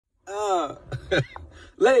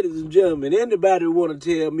Ladies and gentlemen, anybody want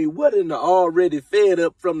to tell me what in the already fed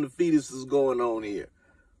up from the fetus is going on here?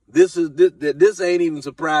 This ain't even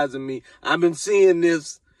surprising me. I've been seeing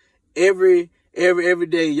this every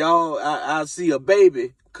day, y'all. I see a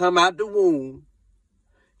baby come out the womb.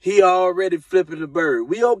 He already flipping the bird.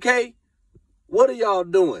 We okay? What are y'all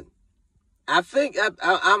doing? I think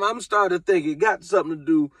I'm starting to think it got something to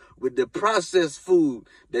do with the processed food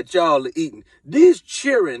that y'all are eating. These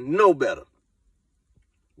children know better.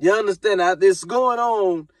 You understand? This going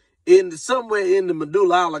on in somewhere in the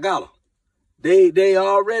medulla oblongata. They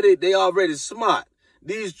already smart.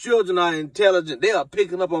 These children are intelligent. They are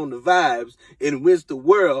picking up on the vibes in which the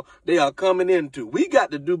world they are coming into. We got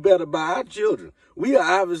to do better by our children. We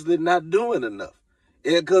are obviously not doing enough.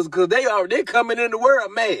 Because they coming in the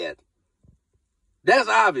world mad. That's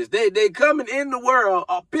obvious. They coming in the world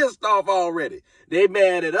are pissed off already. They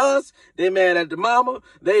mad at us. They mad at the mama.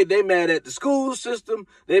 They mad at the school system.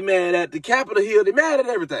 They mad at the Capitol Hill. They mad at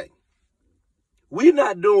everything. We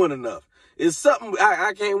not doing enough. It's something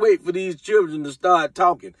I can't wait for these children to start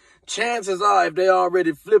talking. Chances are, if they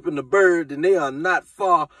already flipping the bird, then they are not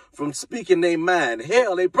far from speaking their mind.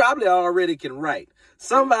 Hell, they probably already can write.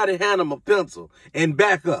 Somebody hand them a pencil and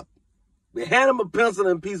back up. They hand them a pencil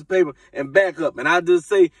and a piece of paper and back up. And I just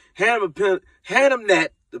say, hand them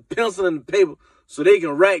the pencil and the paper, so they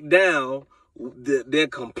can write down their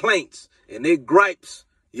complaints and their gripes.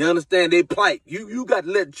 You understand? They plight. You got to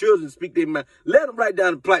let children speak their mind. Let them write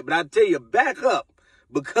down the plight. But I tell you, back up.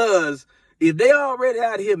 Because if they already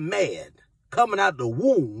out here mad, coming out the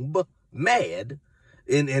womb mad,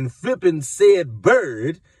 and flipping said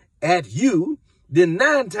bird at you, then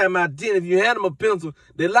 9 times out of 10, if you hand them a pencil,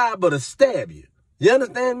 they're liable to stab you. You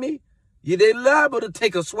understand me? They're liable to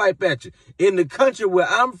take a swipe at you. In the country where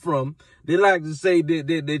I'm from, they like to say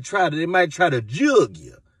they might try to jug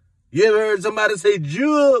you. You ever heard somebody say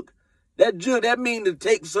jug? That means to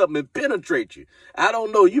take something and penetrate you. I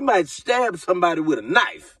don't know. You might stab somebody with a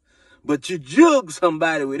knife, but you jug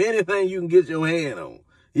somebody with anything you can get your hand on.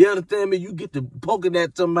 You understand me? You get to poking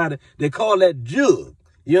at somebody. They call that jug.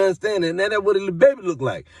 You understand? And that's what the baby look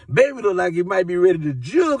like. Baby look like he might be ready to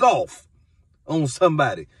jug off on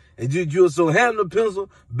somebody. And you so hand the pencil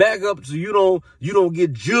back up so you don't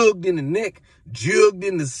get jugged in the neck, jugged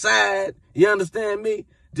in the side. You understand me?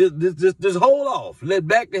 Just hold off. Let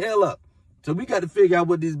back the hell up. So we got to figure out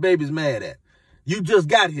what these babies mad at. You just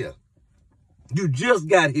got here. You just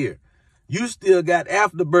got here. You still got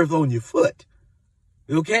afterbirth on your foot.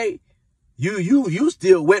 Okay? You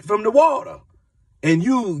still wet from the water. And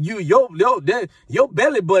your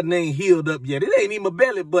belly button ain't healed up yet. It ain't even a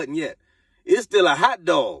belly button yet. It's still a hot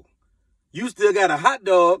dog. You still got a hot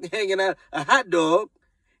dog hanging out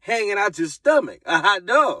your stomach. A hot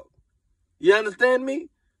dog. You understand me?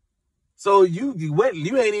 So you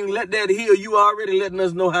ain't even let that heal. You already letting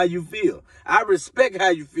us know how you feel. I respect how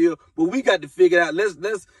you feel, but we got to figure it out.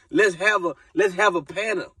 Let's have a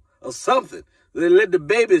panel or something. Let the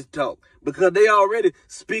babies talk, because they already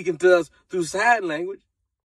speaking to us through sign language.